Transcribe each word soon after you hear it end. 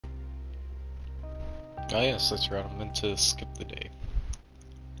Oh yes, that's right, I meant to skip the day.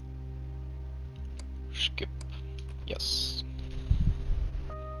 Skip. Yes.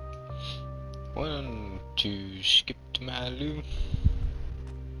 One, two, skip to Malu.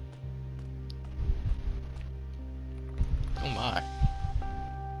 Oh my.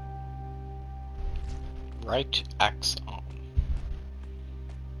 Right axe arm.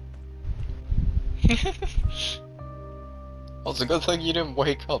 Well, it's a good thing you didn't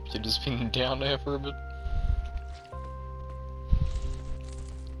wake up, you've just been down there for a bit.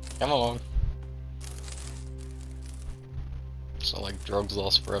 Come along. It's not like drugs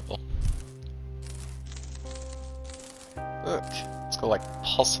last forever. Look, it's got like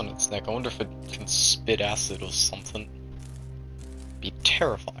pus on its neck. I wonder if it can spit acid or something. Be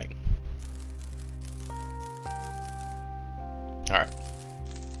terrifying. Alright.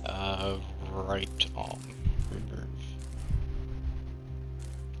 Right arm. Remove.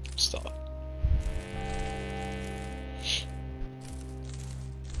 Start.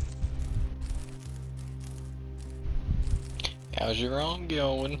 How's your arm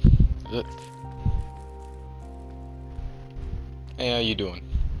going? Look. Hey, how you doing?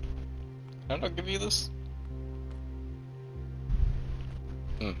 Can I not give you this?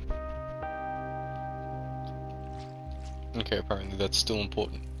 Okay, apparently that's still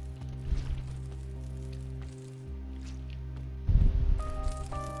important.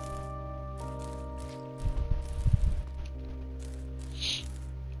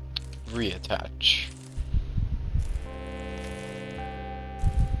 Reattach.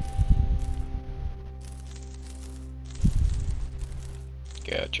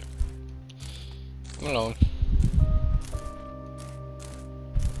 Gotcha. Come along.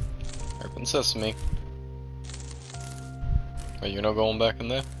 Open sesame. Are you not going back in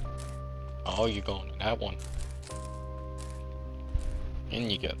there? Oh, you're going in that one.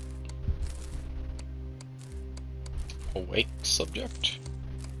 In you get. Awake subject.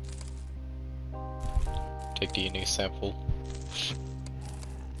 Take DNA sample.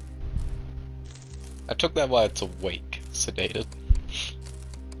 I took that while it's awake. Sedated.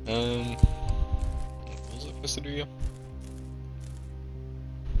 What was it supposed to do here?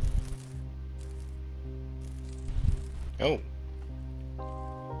 Oh.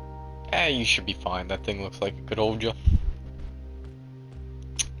 Ah, you should be fine. That thing looks like it could hold you.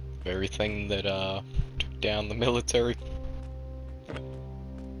 Very thing that, took down the military.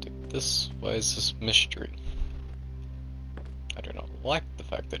 Take this. Why is this mystery? I do not like the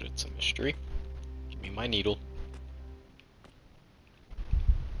fact that it's a mystery. Give me my needle.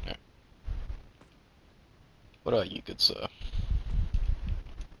 Right. What are you, good sir?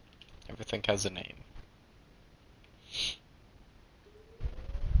 Everything has a name.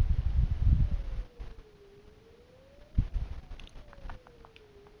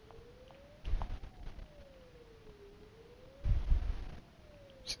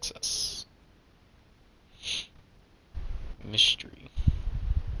 Success. Mystery.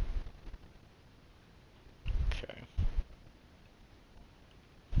 Okay.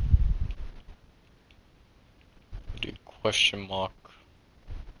 Do question mark.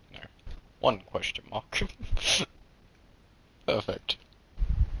 No. One question mark. Perfect.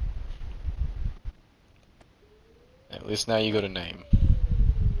 At least now you got a name.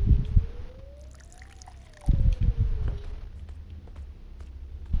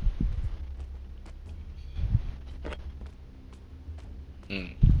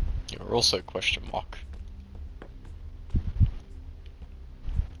 You're also question mark.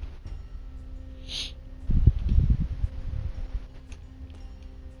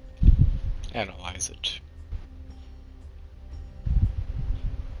 Analyze it.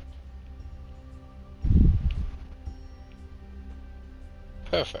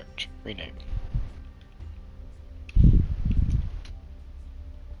 Perfect. Rename.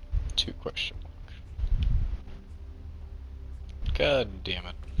 2 question mark. God damn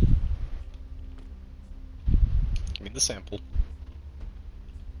it. Give me the sample.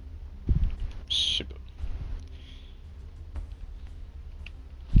 Shibu.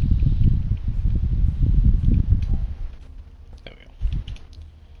 There we go.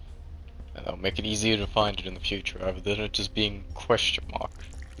 And that'll make it easier to find it in the future, rather than it just being question mark.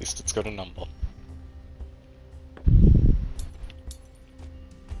 At least it's got a number.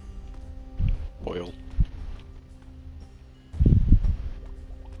 Oil.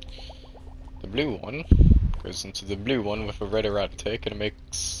 The blue one goes into the blue one with a red erratic, and it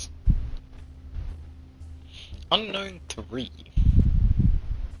makes unknown 3.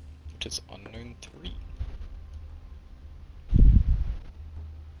 What is unknown 3?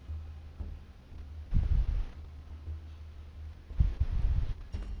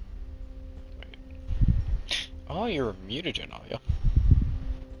 Wait. Oh, you're a mutagen, are you?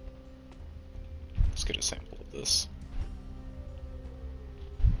 Let's get a sample of this.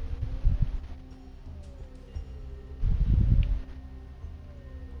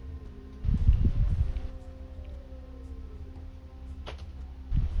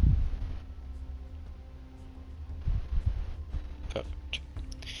 Perfect.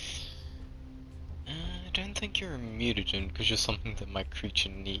 I don't think you're a mutagen because you're something that my creature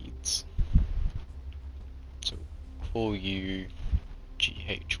needs. So call you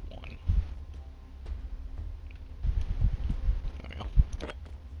GH1. There we go.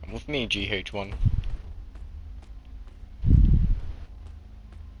 Come with me, GH1.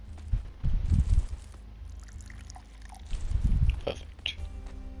 Perfect.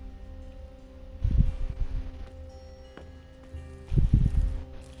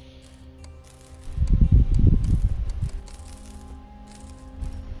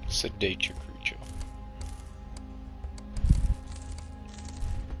 Sedate your creature.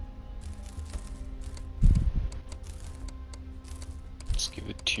 Let's give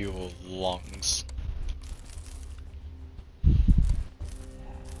it to your lungs.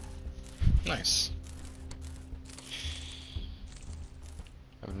 Nice.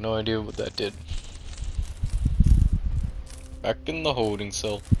 I have no idea what that did. Back in the holding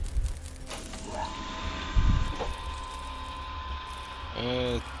cell.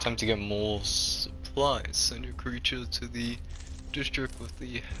 Time to get more supplies. Send your creature to the district with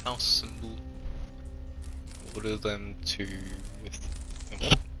the house symbol. Order them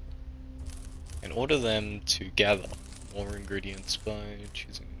to gather more ingredients by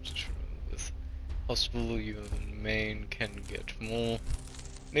choosing a position with hospital. Your main can get more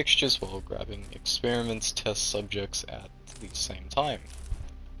mixtures while grabbing experiments test subjects at the same time.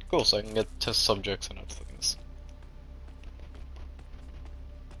 Cool, so I can get test subjects and other things.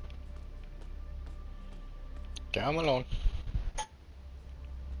 Come along.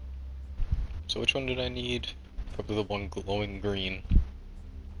 So which one did I need? Probably the one glowing green.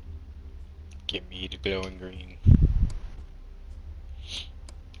 Give me the glowing green.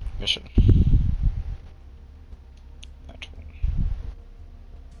 Mission. That one.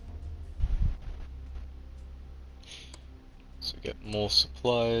 So get more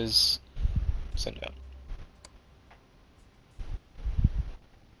supplies. Send out.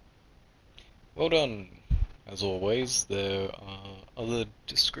 Well done. As always, there are other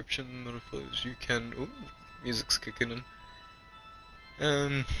description modifiers you can. Ooh, music's kicking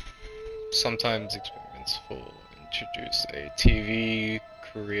in. Sometimes experiments for introduce a TV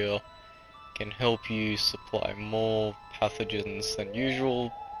career can help you supply more pathogens than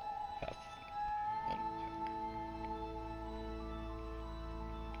usual.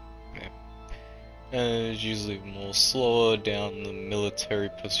 It's usually more slower down the military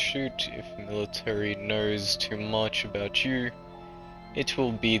pursuit. If military knows too much about you, it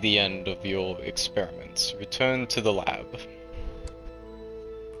will be the end of your experiments. Return to the lab.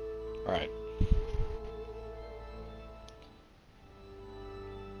 Alright.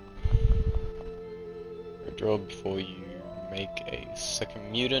 Draw before you make a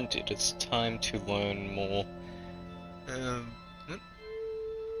second mutant. It is time to learn more.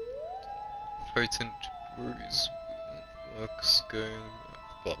 Potent brews works going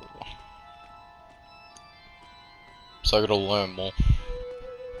blah blah blah. So I gotta learn more.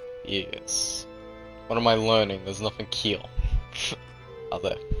 Yes. What am I learning? There's nothing here. Are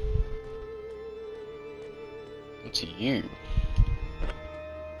there? What's you?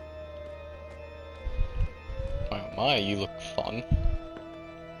 Oh my, you look fun.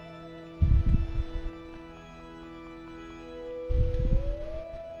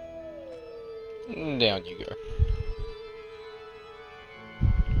 Down you go.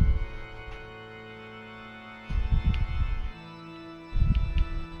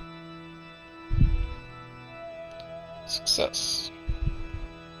 Success.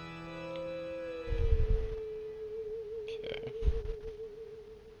 Okay.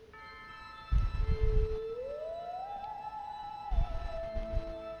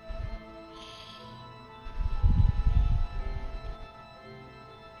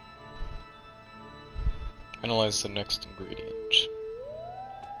 Analyze the next ingredient.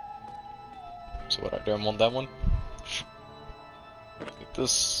 So what, I don't want that one? Like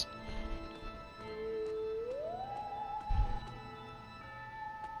this.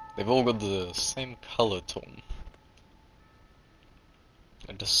 They've all got the same color tone.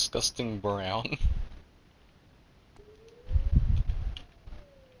 A disgusting brown.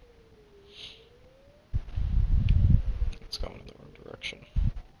 It's going in the wrong direction.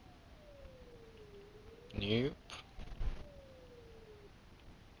 Nope.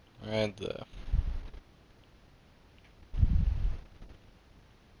 Right there.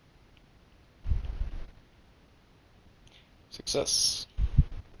 Success.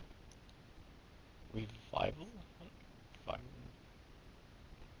 Revival? Revival.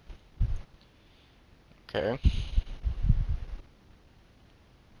 Okay.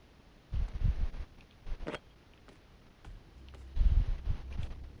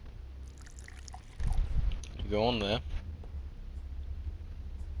 You go on there.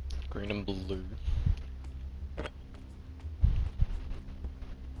 Green and blue.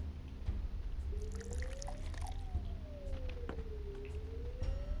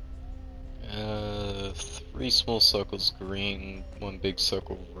 Three small circles green, one big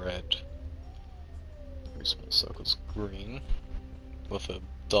circle red. Three small circles green, with a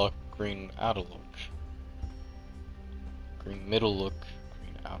dark green outer look. Green middle look,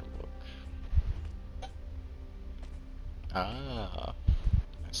 green outer look. Ah,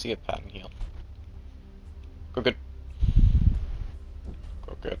 I see a pattern here. Go good.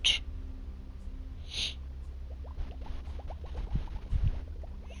 Go good.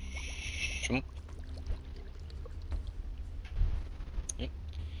 Jump. Yep.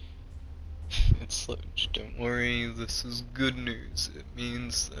 It's sludge. Don't worry, this is good news. It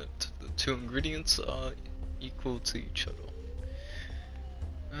means that the two ingredients are equal to each other.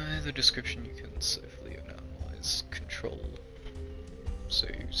 The description you can safely analyze. Control. So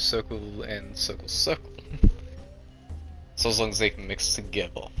circle and circle circle. So as long as they can mix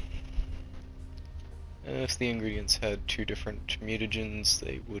together. If the ingredients had two different mutagens,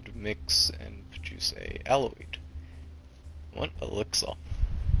 they would mix and produce a alloid. What? Elixir.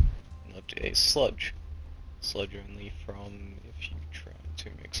 Not a sludge. Sludge only from if you try to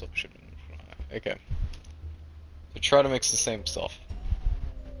mix oxygen. Okay. So try to mix the same stuff.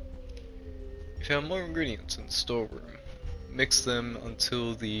 If you have more ingredients in the storeroom, mix them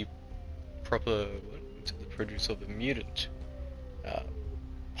until the until the produce of a mutant.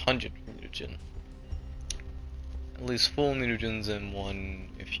 100 mutagen. At least 4 mutagens and 1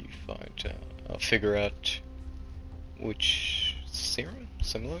 if you find figure out which serum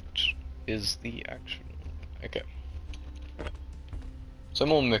simulate is the actual. Okay. So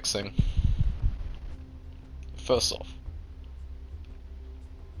more mixing. First off,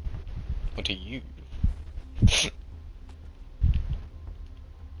 what are you?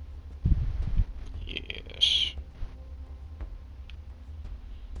 Yes.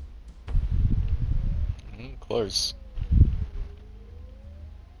 Close.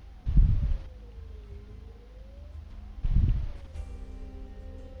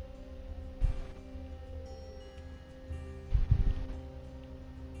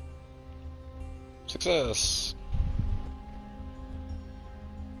 Success.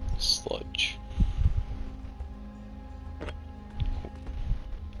 Sludge.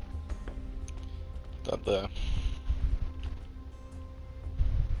 That there.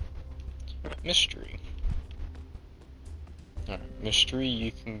 Mystery. Alright, mystery,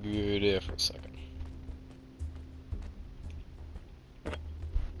 you can go there for a second.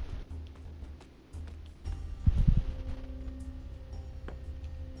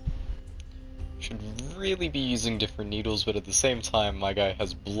 Should really be using different needles, but at the same time, my guy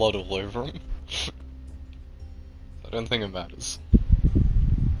has blood all over him. I don't think it matters.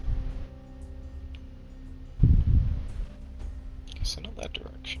 Okay, so not that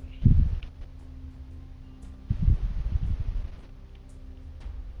direction.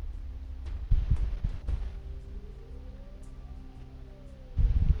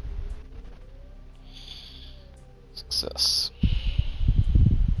 Success.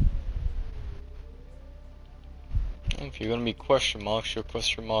 If you're gonna be question marks, you're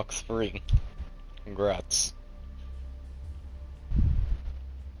question mark 3. Congrats.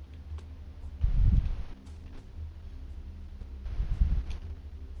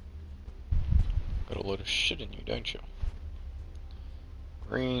 Got a load of shit in you, don't you?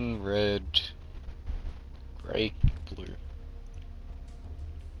 Green, red, gray, blue.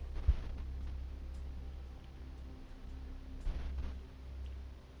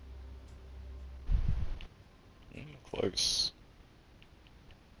 Close.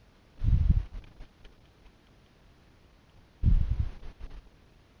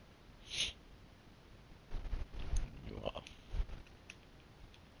 You are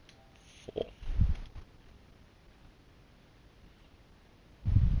 4.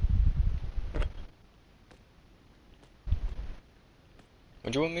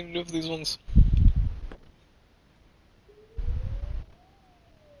 What do you want me to do with these ones?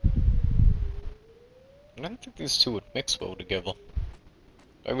 I don't think these two would mix well together.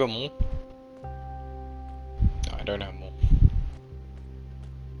 Do I got more? No, I don't have more.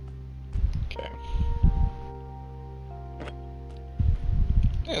 Okay.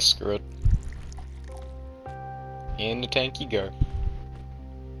 Yeah, screw it. In the tank you go.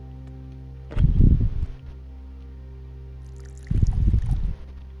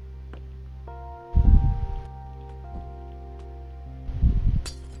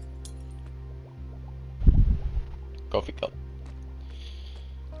 Coffee cup.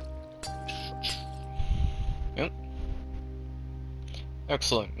 Yep.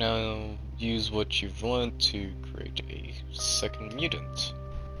 Excellent. Now use what you've learned to create a second mutant.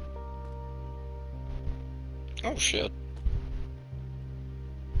 Oh shit.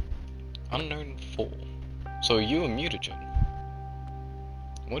 Unknown 4. So are you a mutagen?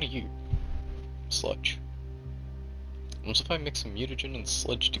 What are you? Sludge. What if I mix a mutagen and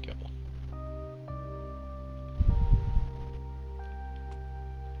sludge together?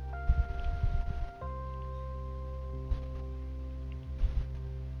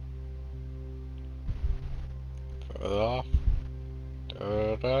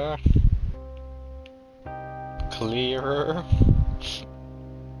 Clearer.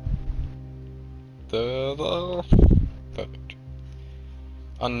 Perfect.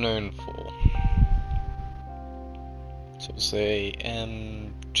 Unknown 4. So say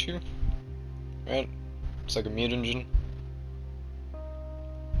M2. Right? It's like a mutagen.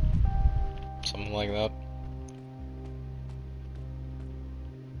 Something like that.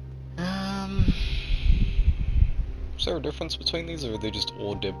 Is there a difference between these, or are they just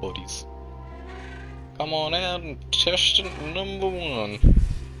all dead bodies? Come on out and test it, number 1.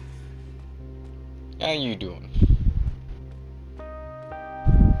 How you doing?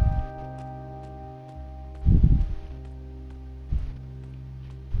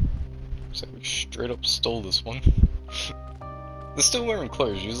 So we straight up stole this one. They're still wearing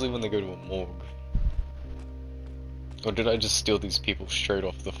clothes, usually when they go to a morgue. Or did I just steal these people straight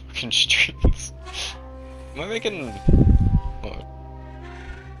off the fucking streets? Am I making... What?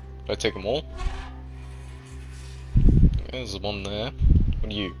 Did I take them all? There's one there.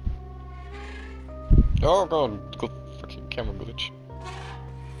 What are you? Oh god, good freaking camera glitch.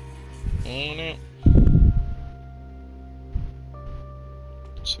 Oh no.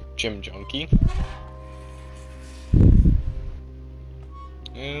 So, gym junkie.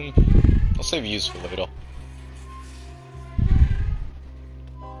 I'll save use for later.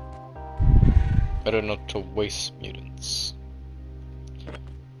 Better not to waste mutants.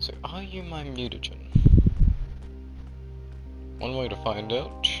 So, are you my mutagen? One way to find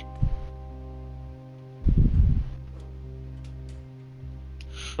out.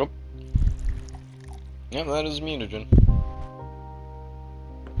 Shup. Yep, that is mutagen.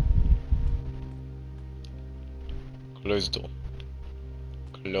 Close door.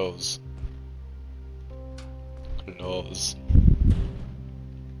 Close. Close.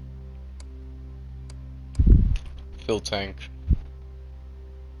 Fill tank.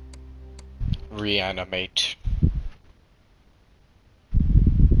 Reanimate.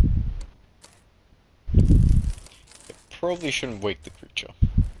 Probably shouldn't wake the creature.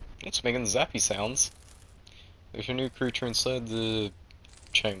 It's making zappy sounds. There's a new creature inside the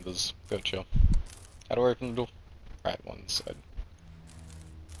chambers. Gotcha. How do I open the door? Right, one side.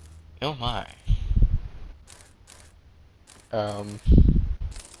 Oh my.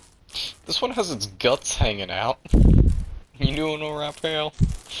 This one has its guts hanging out. You doing alright, pal?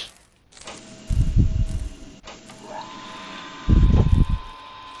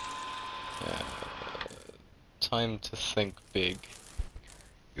 Time to think big.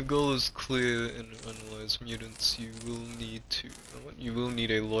 Your goal is clear and analyze mutants. You will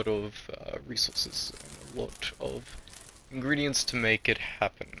need a lot of resources and a lot of ingredients to make it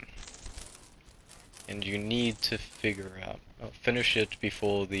happen. And you need to finish it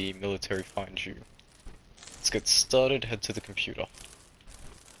before the military finds you. Let's get started, head to the computer.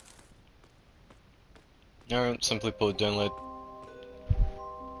 Alright, simply put, don't let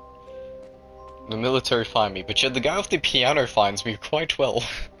the military find me, but yet the guy with the piano finds me quite well.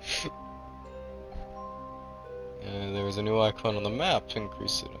 There is a new icon on the map,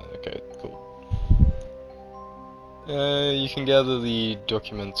 increase it. Okay, cool. You can gather the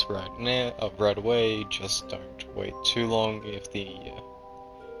documents right away, just don't wait too long. If the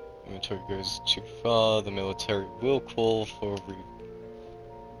inventory goes too far, the military will call for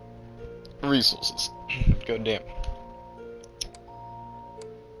resources. God damn.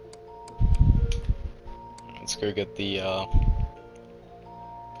 Let's go get the,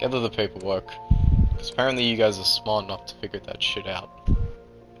 gather the paperwork. Because apparently you guys are smart enough to figure that shit out.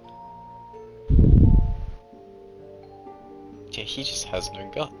 Yeah, he just has no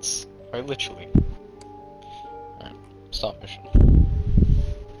guts. Quite literally. Alright, start mission.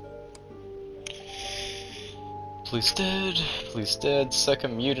 Police dead,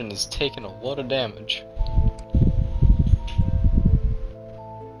 second mutant has taken a lot of damage.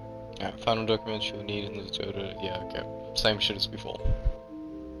 Final documents you'll need in the tutorial. Yeah, okay. Same shit as before.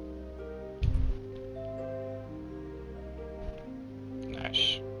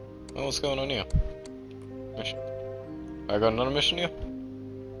 Nice. Oh, what's going on here? Mission. I got another mission here?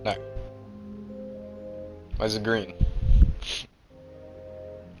 No. Why is it green?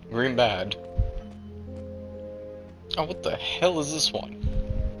 Green bad. Oh, what the hell is this one?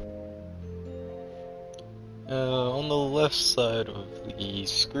 On the left side of the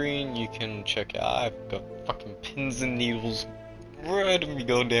screen, you can check out. I've got fucking pins and needles right in my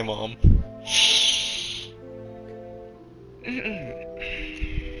goddamn arm.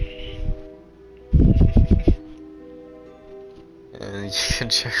 And you can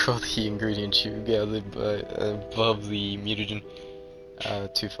check all the ingredients you gathered by above the mutagen.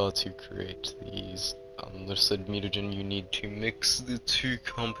 Too far to create these unlisted mutagen. You need to mix the two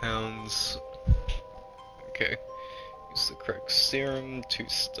compounds. Okay. Use the correct serum to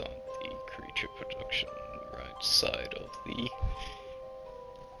start the creature production. Right side of the.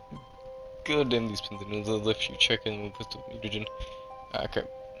 Goddamn these pins and the left. You check in. We'll put the mutagen. Okay.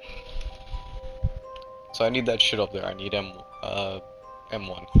 So I need that shit up there. I need M1.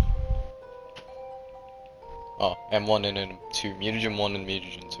 Oh, M1 and M2. Mutagen 1 and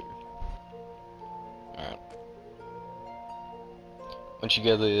mutagen 2. Alright. Once you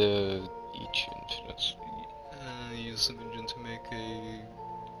gather each infinite speed, use the mutagen to make a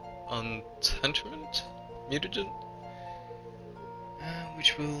untentiment mutagen,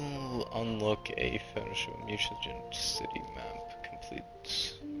 which will unlock a furniture mutagen city map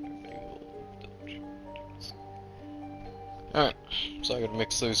complete. Alright, so I gotta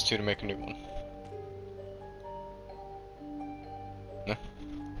mix those two to make a new one. No?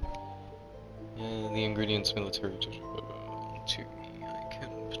 The ingredients military to me. I can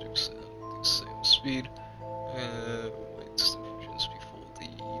produce at the same speed. Waits the fusions before the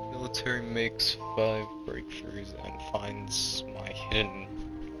military makes 5 breakthroughs and finds my hidden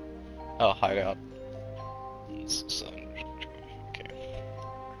hideout. Okay.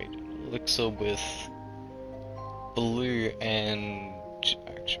 Create an elixir with blue and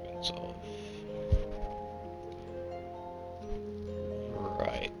attributes of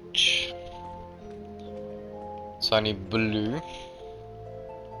right. So I need blue.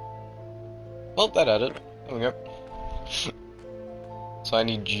 Well, that added. There we go. So I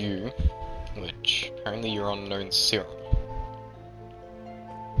need you, which apparently you're on known serum.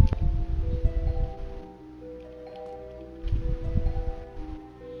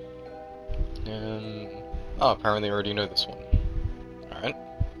 Oh, apparently I already know this one. Alright.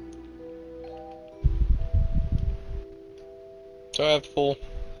 So I have 4.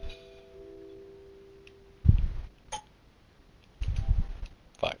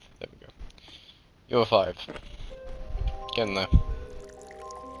 Five. There we go. You're 5. Getting there.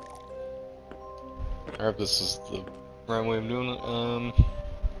 I hope this is the right way of doing it.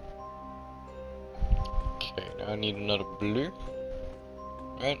 Okay, now I need another blue.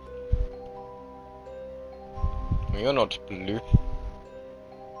 Right. You're not blue.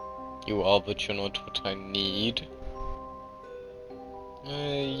 You are, but you're not what I need.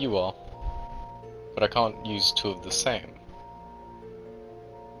 You are. But I can't use 2 of the same.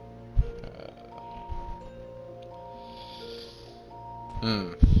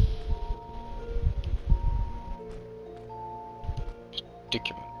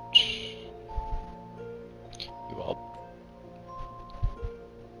 Predicament. You are.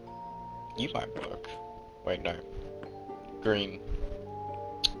 You might work. Wait, no. Green.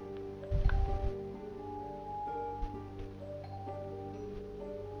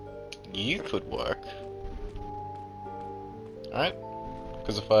 You could work. Alright.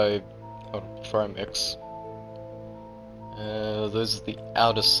 Because if I... Oh, before I mix... those are the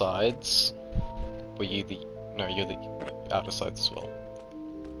outer sides. Or you the... No, you're the outer sides as well.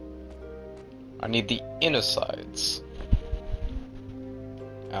 I need the inner sides.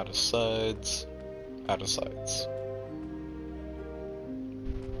 Outer sides. Outer sides.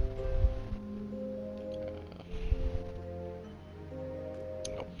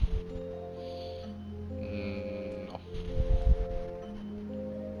 No. No.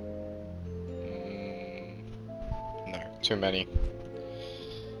 No, too many.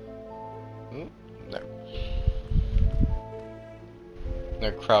 No.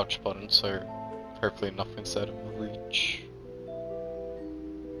 No crouch button, so hopefully nothing's out of reach.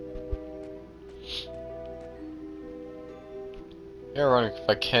 Ironic if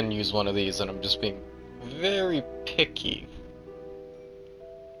I can use one of these and I'm just being very picky.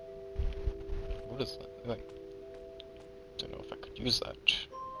 What is that? I don't know if I could use that.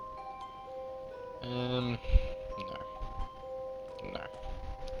 No. No.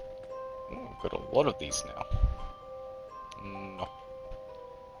 Ooh, I've got a lot of these now. No.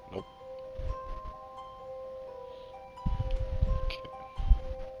 Nope. Okay.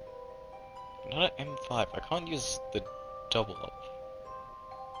 Not an M5. I can't use the double up.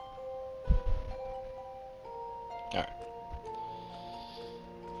 Alright.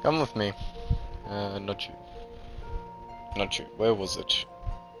 Come with me. Not you. Not you. Where was it?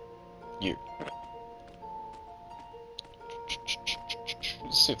 You.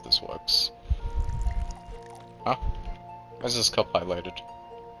 Let's see if this works. Huh? Where's this cup highlighted?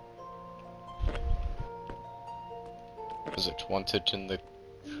 Is it wanted in the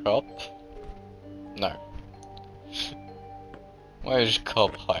cup? No. Why is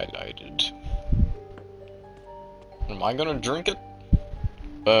cup highlighted? Am I gonna drink it?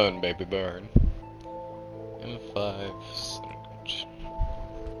 Burn, baby, burn. M5 sandwich.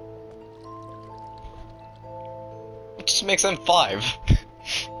 It just makes M5.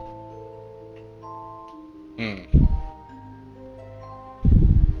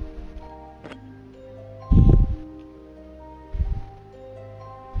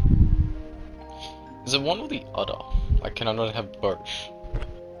 Is it one or the other? Like, can I not have both?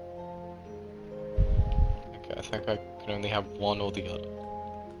 Okay, I think I can only have one or the other.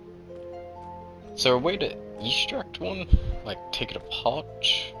 Is there a way to extract one? Like, take it apart?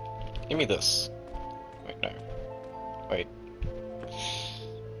 Give me this. Wait, no. Wait.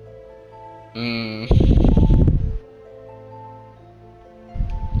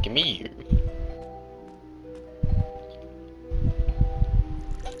 Give me you.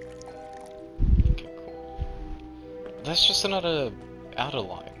 Okay, cool. That's just another outer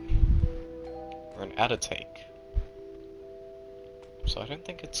line. Or an outer take. So I don't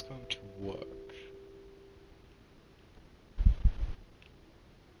think it's going to work.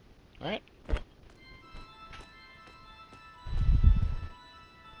 Alright.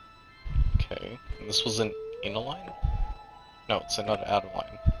 Okay, and this was an inner line? No, it's another outer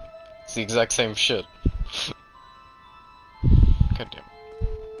line. It's the exact same shit. God damn.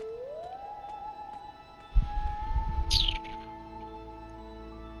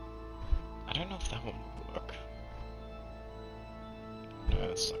 I don't know if that one will work. No,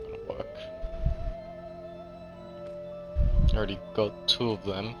 it's not gonna work. I already got two of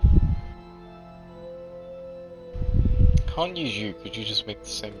them. Can't use you, could you just make the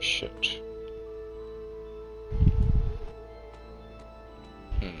same shit?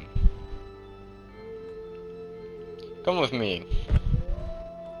 Come with me.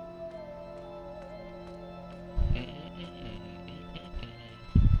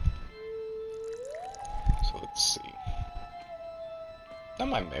 So let's see. That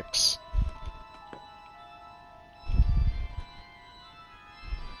might mix.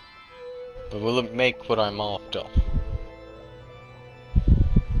 But will it make what I'm after?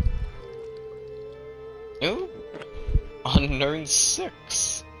 Ooh! Unknown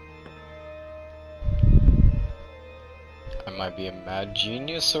 6! I might be a mad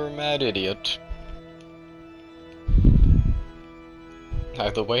genius or a mad idiot.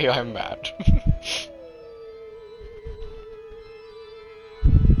 Either way, I'm mad.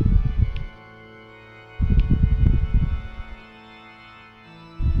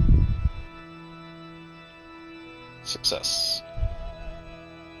 Success.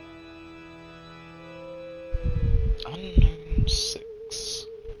 Unknown 6.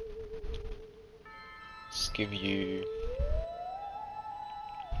 Let's give you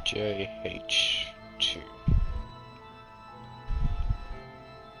JH2.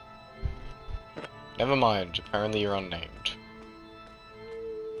 Never mind, apparently you're unnamed.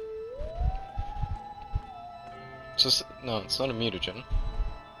 It's just, no, it's not a mutagen.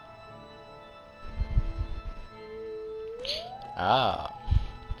 Ah,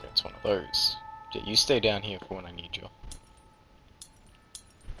 okay, it's one of those. Yeah, you stay down here for when I need you.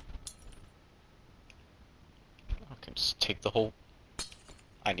 I can just take the whole...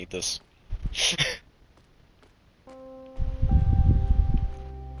 I need this.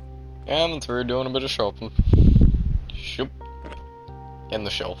 And through doing a bit of shopping. Shoop. In the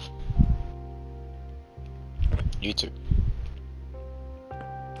shelf. You too.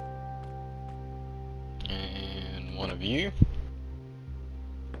 And one of you.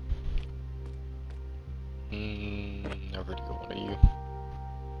 I've already got one of you.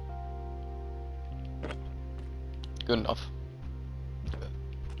 Good enough.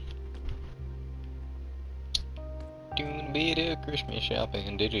 Doing a bit of Christmas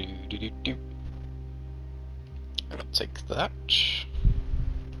shopping. Do. I'll take that.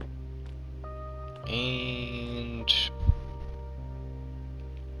 And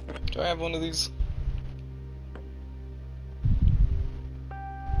do I have one of these?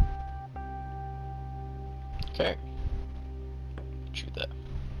 Okay. Put you there.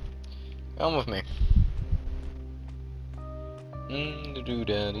 Come with me.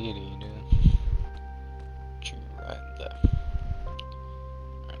 Do-do-da-dee-dee-doo. Put you right there.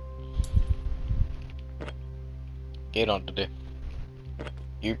 Right. Get on today.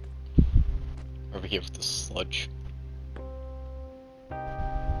 You. Over here with the sludge.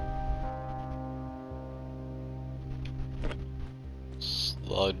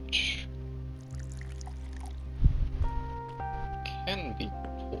 Sludge can be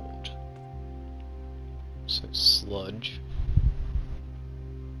poured. So sludge.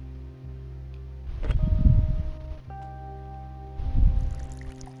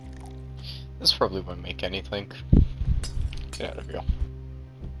 This probably won't make anything. Get out of here.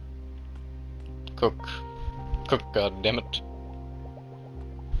 Cook. Cook, goddammit.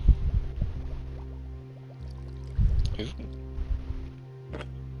 Ooh.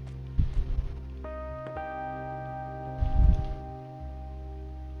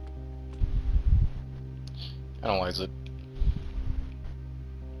 Analyze it.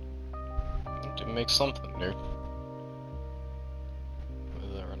 Need to make something new.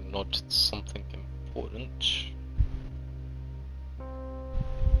 Whether or not it's something important.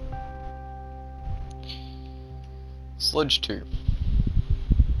 Sludge 2.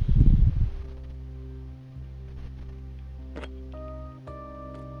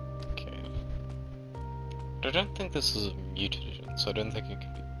 Okay. But I don't think this is a mutagen, so I don't think it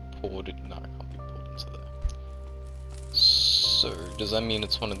can be poured in. No, it can't be poured into there. So, does that mean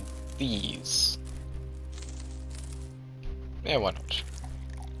it's one of these? Yeah, why not?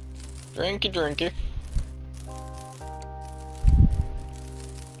 Drinky, drinky.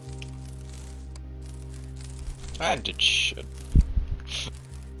 I did shit.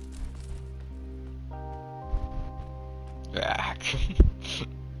 Ah.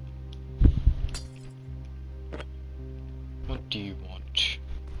 What do you want?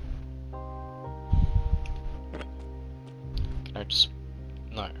 Can I just...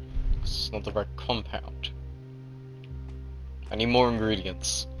 No, it's not the right compound. I need more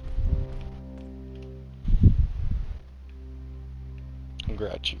ingredients.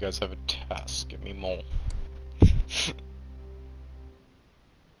 Congrats, you guys have a task. Give me more.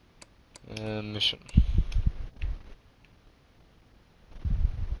 Mission.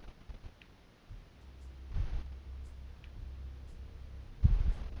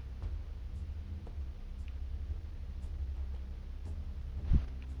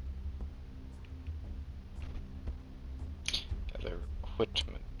 Gather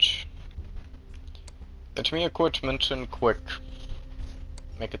equipment. Get me equipment and quick.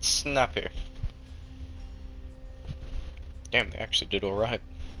 Make it snappy. Damn, they actually did alright.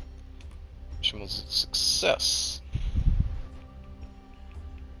 Mission was a success.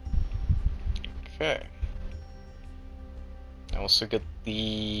 Okay. I also get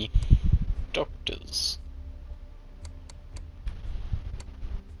the doctors.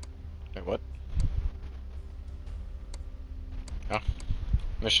 Wait, what? Oh,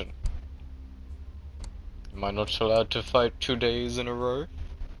 mission. Am I not allowed to fight 2 days in a row?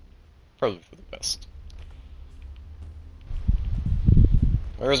 Probably for the best.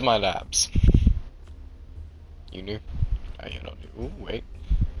 Where's my labs? You knew? Oh, you're not new. Ooh, wait.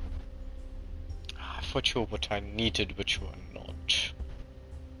 I thought you were what I needed, but you are not.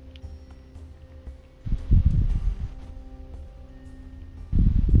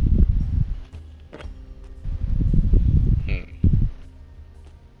 I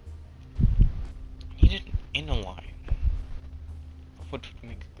needed an inner line. What would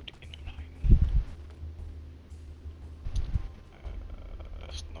make a good inner line?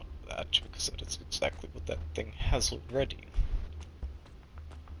 It's not that, because that is exactly what that thing has already.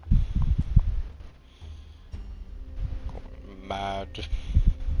 Going mad.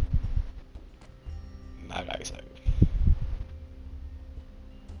 Mad I say.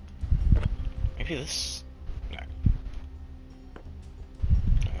 Maybe this? No.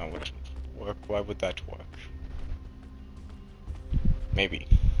 No, it wouldn't work. Why would that work? Maybe.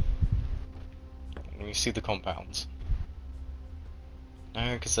 Let me see the compounds.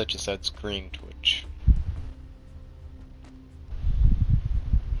 No, because that just adds green to it.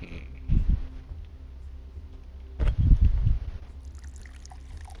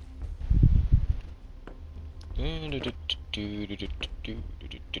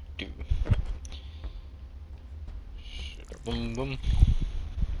 Boom boom.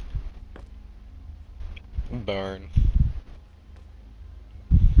 Burn.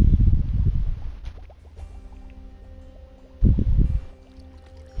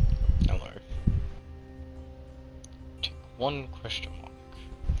 Hello. Take one question mark.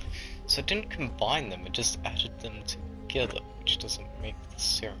 So I didn't combine them, I just added them together, which doesn't make the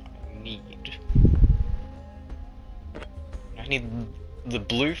serum I need. I need the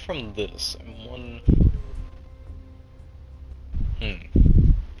blue from this and one...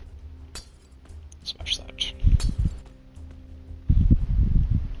 Smash that.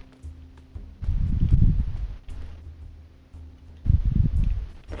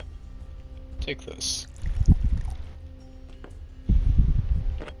 Take this.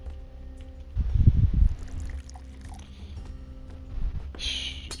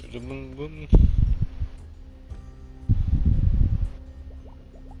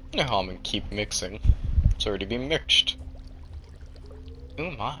 No harm in keep mixing. It's already been mixed.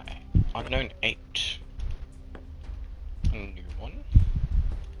 Oh my. Unknown 8. A new one.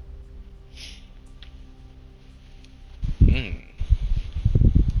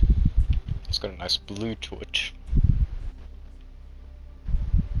 It's got a nice blue to it.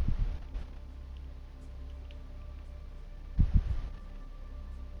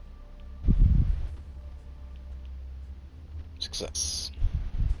 Success.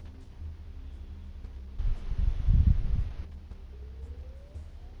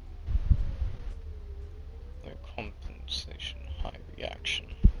 No compensation, high reaction.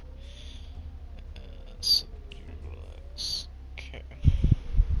 Subduals. Okay.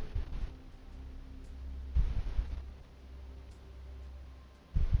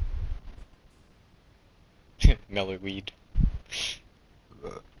 Mellow weed.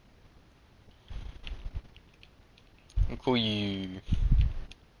 I'll call you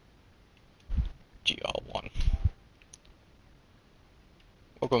GR1.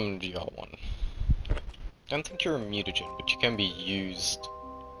 Welcome GR1. Don't think you're a mutagen, but you can be used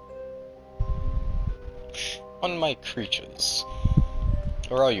on my creatures.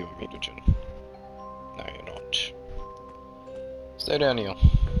 Or are you a mutagen? No, you're not. Stay down here.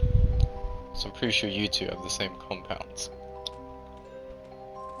 So I'm pretty sure you two have the same compounds.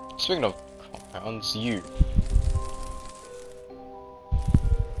 Speaking of compounds, you.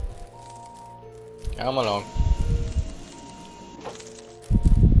 Come along.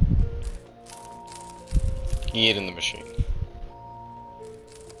 Get in the machine.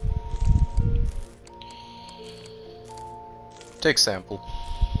 Take sample.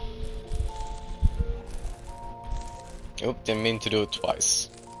 Oh, didn't mean to do it twice.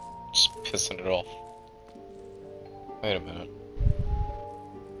 Just pissing it off. Wait a minute.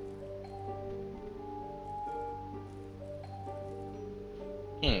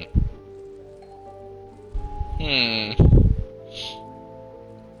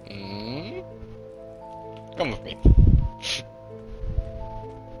 Come with me.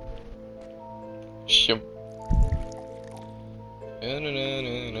 Shum.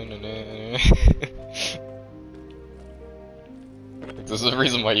 There's a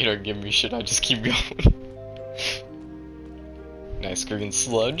reason why you don't give me shit, I just keep going. Nice green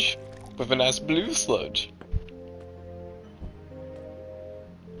sludge with a nice blue sludge.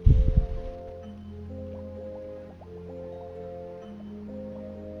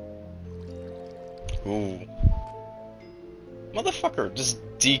 Ooh. Motherfucker just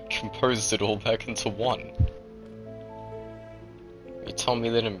decomposed it all back into one. You telling me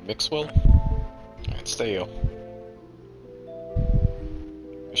they didn't mix well? Alright, stay here.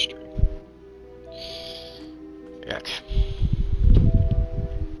 Mystery. Yuck.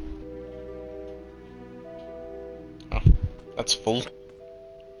 Oh, that's full.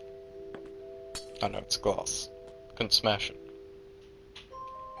 Oh no, it's glass. Couldn't smash it.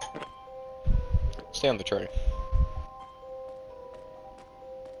 Stay on the tray.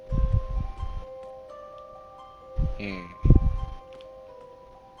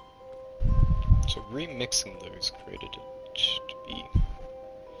 So remixing those created it to be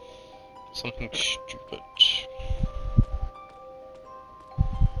something stupid.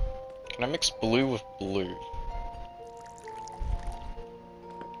 Can I mix blue with blue?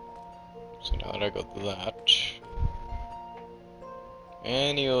 So now that I got that,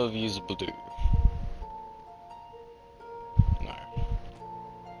 any of you's blue. No.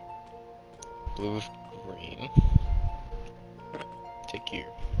 Blue with green. Take you.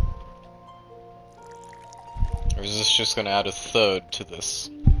 Or is this just gonna add a third to this?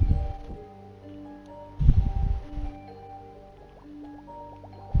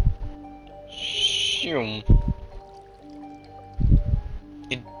 Shoom.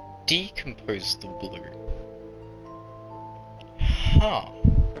 It decomposed the blue. Huh.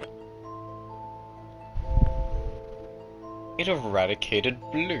 It eradicated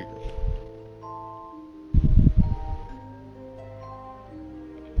blue.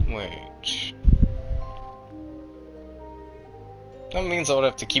 Wait. That means I would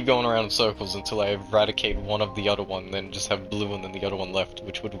have to keep going around in circles until I eradicate one of the other one, then just have blue and then the other one left,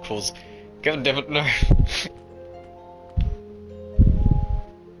 which would cause... God damn it, no.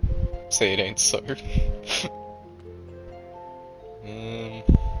 Say it ain't so.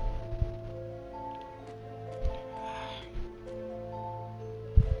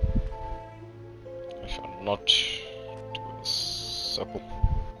 I shall not do a circle.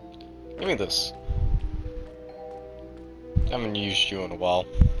 Give me this. I haven't used you in a while.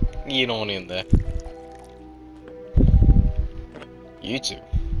 Get on in there. You too.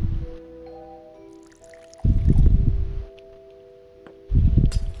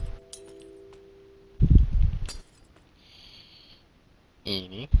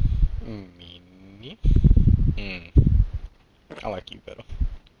 Eeny, meeny. I like you better.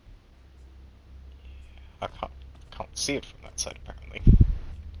 I can't see it from that side apparently.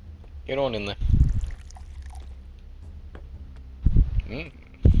 Get on in there. Make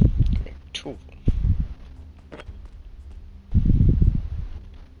 2 of them.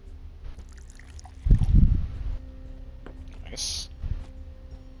 Nice.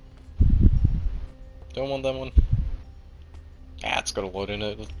 Don't want that one. Ah, it's got a load in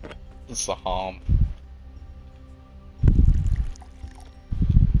it. It's the harm.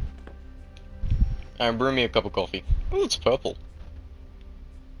 Alright, brew me a cup of coffee. Oh, it's purple.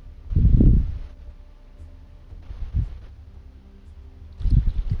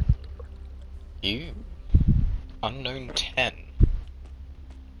 Ew. Unknown 10.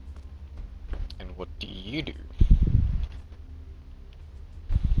 And what do you do?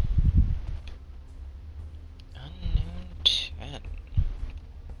 Unknown 10.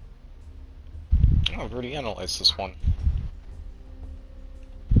 Oh, I've already analyzed this one.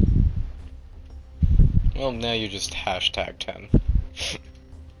 Well, now you just hashtag 10.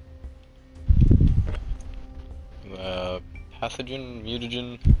 Pathogen,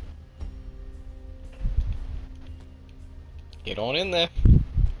 mutagen. Get on in there.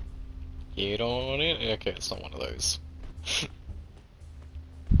 Get on in. Okay, it's not one of those.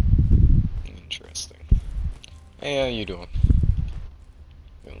 Interesting. Hey, how you doing?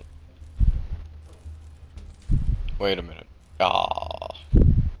 Wait a minute. Ah.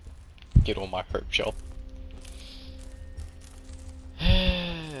 Get on my herb shelf.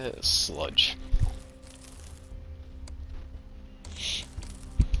 Sludge.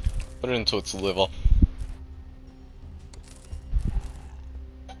 Put it into its liver.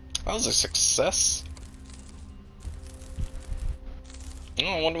 That was a success. Oh,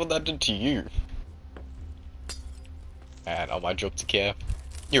 I wonder what that did to you. And not my job to care.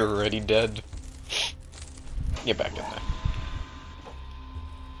 You're already dead. Get back in there.